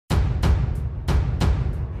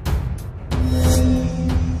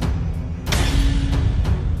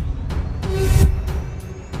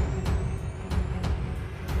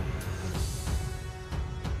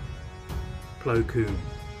Plo Koon.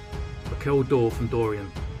 Raquel Dor from Dorian,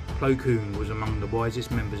 Plo Koon was among the wisest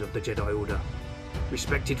members of the Jedi Order,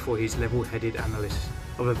 respected for his level-headed analysis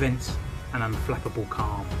of events and unflappable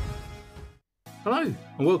calm. Hello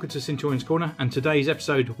and welcome to Centurion's Corner, and today's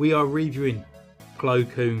episode we are reviewing Plo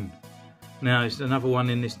Koon. Now it's another one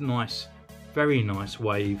in this nice, very nice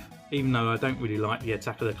wave. Even though I don't really like the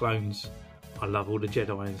Attack of the Clones, I love all the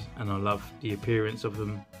Jedis and I love the appearance of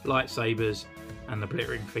them, lightsabers and the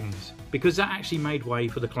glittering things, because that actually made way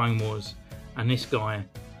for the Clone Wars, and this guy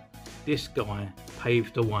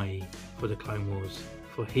paved the way for the Clone Wars,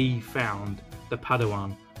 for he found the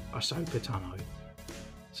Padawan Ahsoka Tano.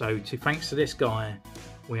 So thanks to this guy,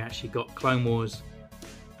 we actually got Clone Wars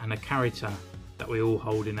and a character that we all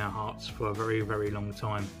hold in our hearts for a very, very long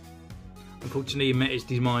time. Unfortunately, he met his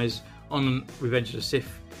demise on Revenge of the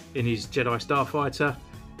Sith in his Jedi Starfighter,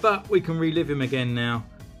 but we can relive him again now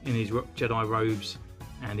in his Jedi robes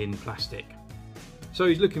and in plastic. So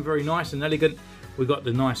he's looking very nice and elegant. We got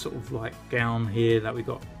the nice sort of like gown here that we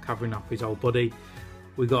got covering up his whole body.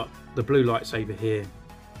 We got the blue lightsaber here,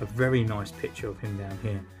 a very nice picture of him down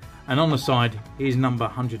here. And on the side, he's number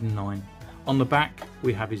 109. On the back,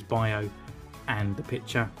 we have his bio and the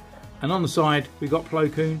picture. And on the side, we got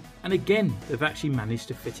Plo Koon, and again, they've actually managed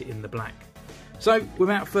to fit it in the black. So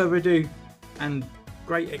without further ado, and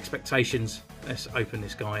great expectations, let's open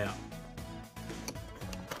this guy up.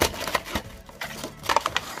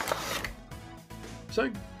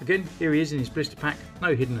 So again, here he is in his blister pack.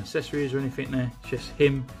 No hidden accessories or anything there, just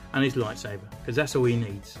him and his lightsaber, because that's all he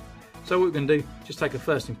needs. So what we're going to do, just take a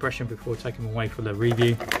first impression before taking him away for the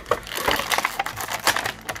review.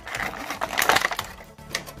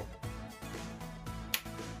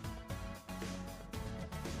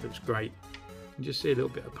 Looks great. You can just see a little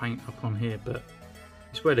bit of paint up on here, but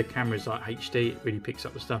it's where the camera's like HD, it really picks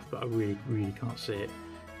up the stuff, but I really can't see it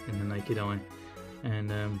in the naked eye.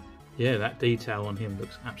 And yeah, that detail on him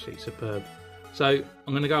looks absolutely superb. So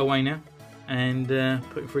I'm going to go away now and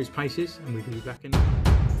put him through his paces, and we'll be back in.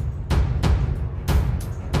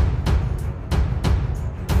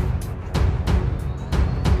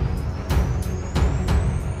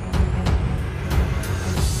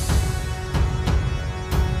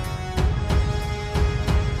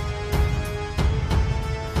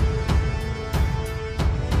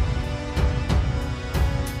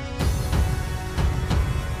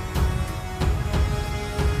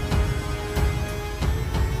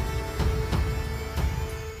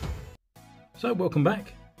 So welcome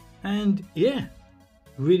back, and yeah,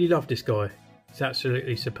 really love this guy. He's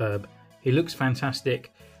absolutely superb. He looks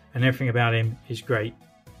fantastic and everything about him is great.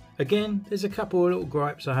 Again, there's a couple of little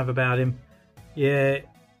gripes I have about him. Yeah,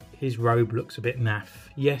 his robe looks a bit naff.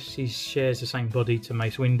 Yes, he shares the same body to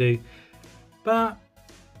Mace Windu, but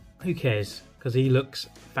who cares, because he looks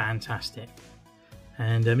fantastic.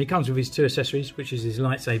 And he comes with his two accessories, which is his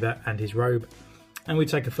lightsaber and his robe. And we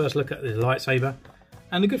take a first look at the lightsaber.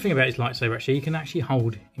 And the good thing about his lightsaber, actually, he can actually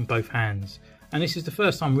hold in both hands. And this is the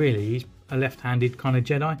first time, really, he's a left-handed kind of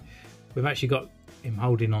Jedi. We've actually got him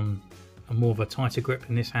holding on a more of a tighter grip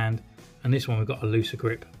in this hand, and this one we've got a looser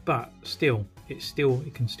grip. But still, he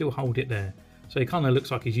can still hold it there. So he kind of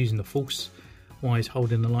looks like he's using the Force while he's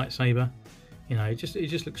holding the lightsaber. You know, it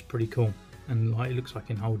just looks pretty cool, and like it looks like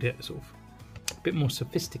he can hold it sort of a bit more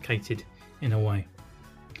sophisticated in a way.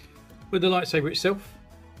 With the lightsaber itself,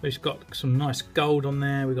 we've got some nice gold on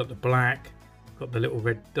there, we've got the black, we've got the little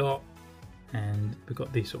red dot, and we've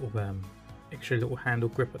got the sort of extra little handle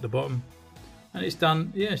grip at the bottom. And it's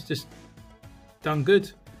done, yeah, it's just done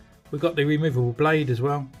good. We've got the removable blade as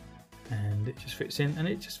well, and it just fits in, and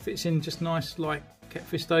it just fits in just nice like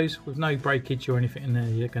Kefistos, with no breakage or anything in there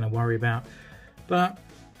you're going to worry about. But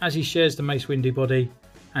as he shares the Mace Windu body,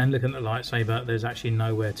 and looking at the lightsaber, there's actually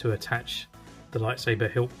nowhere to attach the lightsaber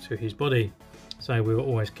hilt to his body. So we will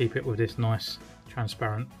always keep it with this nice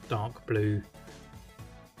transparent dark blue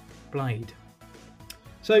blade.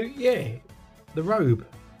 So yeah, the robe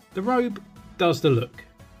does the look.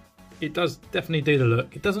 It does definitely do the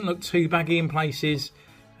look. It doesn't look too baggy in places.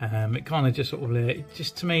 It kind of just sort of,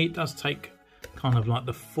 just to me, it does take kind of like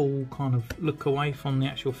the full kind of look away from the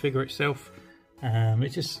actual figure itself.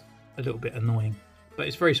 It's just a little bit annoying, but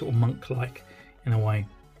it's very sort of monk-like in a way.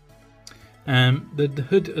 The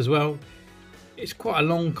hood as well. It's quite a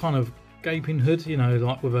long kind of gaping hood, you know,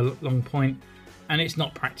 like with a long point, and it's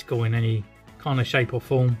not practical in any kind of shape or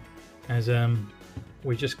form, as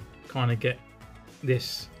we just kind of get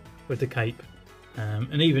this with the cape,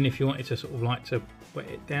 and even if you wanted to sort of like to wet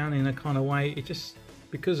it down in a kind of way, it just,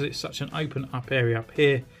 because it's such an open up area up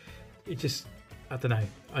here, it just, I don't know,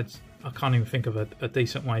 I can't even think of a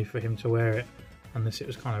decent way for him to wear it unless it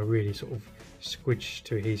was kind of really sort of squidge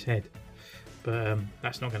to his head, but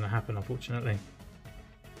that's not going to happen, unfortunately.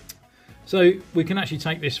 So we can actually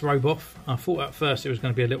take this robe off. I thought at first it was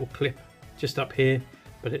going to be a little clip just up here,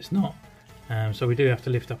 but it's not. So we do have to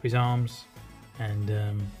lift up his arms and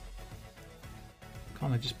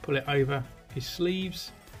kind of just pull it over his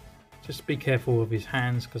sleeves. Just be careful of his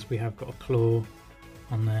hands, because we have got a claw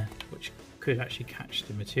on there which could actually catch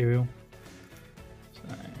the material. So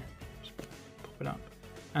just pop it up,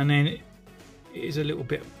 and then it is a little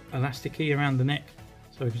bit elasticy around the neck,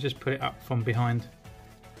 so we can just put it up from behind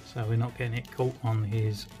so we're not getting it caught on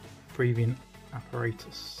his breathing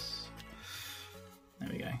apparatus. There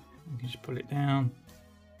we go. We can just pull it down.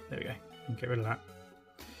 There we go. And get rid of that.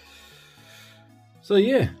 So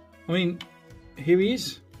yeah, I mean, here he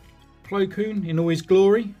is, Plo Koon in all his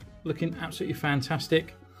glory, looking absolutely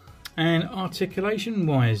fantastic. And articulation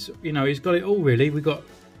wise, you know, he's got it all really. We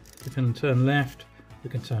can turn left, we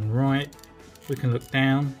can turn right, we can look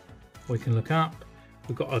down, we can look up.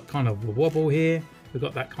 We've got a kind of a wobble here. We've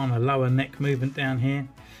got that kind of lower neck movement down here.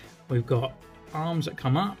 We've got arms that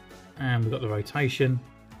come up, and we've got the rotation.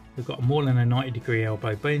 We've got more than a 90-degree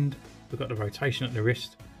elbow bend. We've got the rotation at the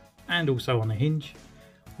wrist and also on the hinge.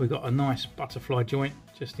 We've got a nice butterfly joint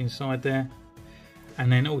just inside there. And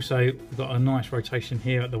then also we've got a nice rotation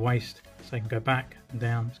here at the waist, so you can go back and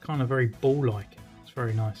down. It's kind of very ball-like. It's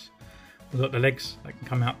very nice. We've got the legs that can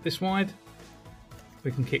come out this wide.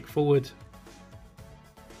 We can kick forward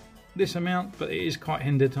this amount, but it is quite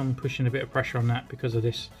hindered. I'm pushing a bit of pressure on that because of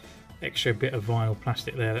this extra bit of vinyl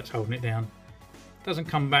plastic there that's holding it down. Doesn't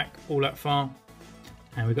come back all that far.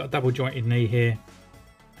 And we've got a double jointed knee here,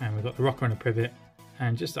 and we've got the rocker and a pivot,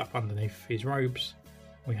 and just up underneath his robes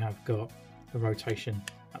we have got the rotation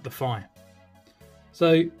at the thigh.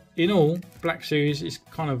 So in all, Black Series is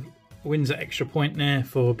kind of wins that extra point there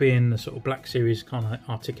for being the sort of Black Series kind of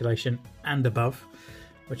articulation and above,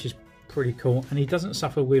 which is pretty cool. And he doesn't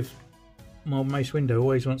suffer with my Mace Windu.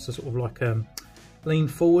 Always wants to sort of like lean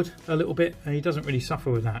forward a little bit, and he doesn't really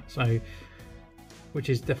suffer with that, so which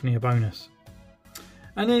is definitely a bonus.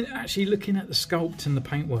 And then actually looking at the sculpt and the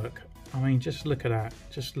paintwork, I mean, just look at that,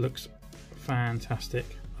 just looks fantastic.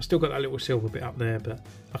 I still got that little silver bit up there, but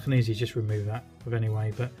I can easily just remove that with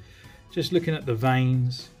anyway. But just looking at the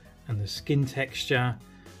veins and the skin texture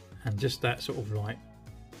and just that sort of like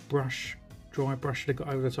brush, dry brush they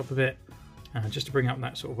got over the top of it, just to bring up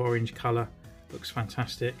that sort of orange colour, looks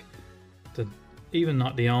fantastic. Even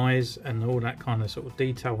like the eyes and all that kind of sort of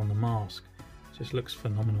detail on the mask just looks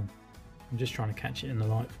phenomenal. I'm just trying to catch it in the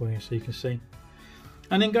light for you so you can see.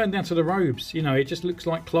 And then going down to the robes, you know, it just looks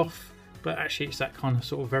like cloth, but actually it's that kind of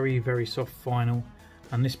sort of very, very soft vinyl.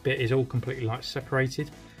 And this bit is all completely like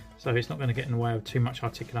separated, so it's not going to get in the way of too much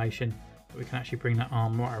articulation, but we can actually bring that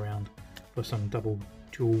arm right around for some double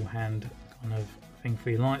dual hand kind of thing for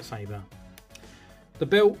your lightsaber. The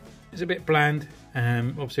belt is a bit bland.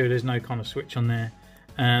 Obviously there's no kind of switch on there.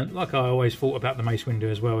 Like I always thought about the Mace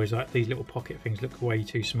Windu as well, is like these little pocket things look way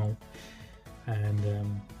too small.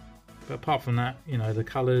 And but apart from that, you know, the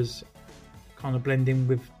colours kind of blend in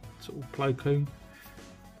with sort of Plo Koon.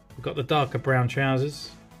 We've got the darker brown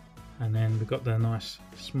trousers, and then we've got the nice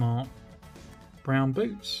smart brown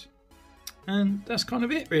boots, and that's kind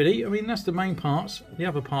of it really. I mean, that's the main parts. The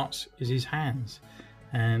other parts is his hands,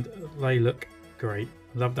 and they look great.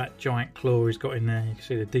 Love that giant claw he's got in there. You can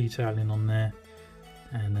see the detailing on there,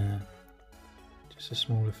 and just the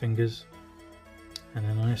smaller fingers. And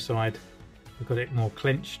then on this side we've got it more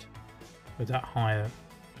clenched with that higher,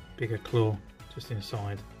 bigger claw just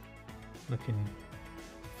inside, looking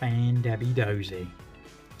fan-dabby-dozy.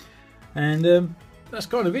 And that's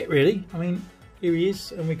kind of it really. I mean, here he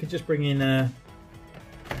is, and we could just bring in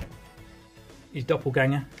his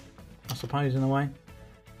doppelganger, I suppose, in a way,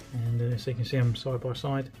 and so you can see them side by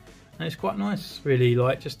side. And it's quite nice really,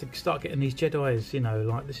 like, just to start getting these Jedis, you know,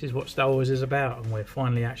 like this is what Star Wars is about, and we're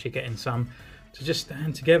finally actually getting some to just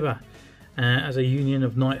stand together as a union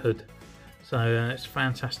of knighthood. So it's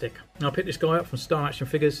fantastic. And I picked this guy up from Star Action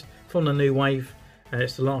Figures from the new wave.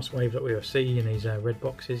 It's the last wave that we will see in these red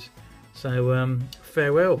boxes. So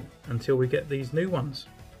farewell until we get these new ones.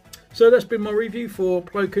 So that's been my review for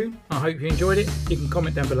Plo Koon. I hope you enjoyed it. You can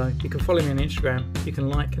comment down below. You can follow me on Instagram. You can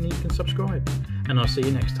like and you can subscribe. And I'll see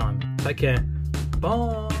you next time. Take care.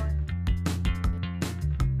 Bye.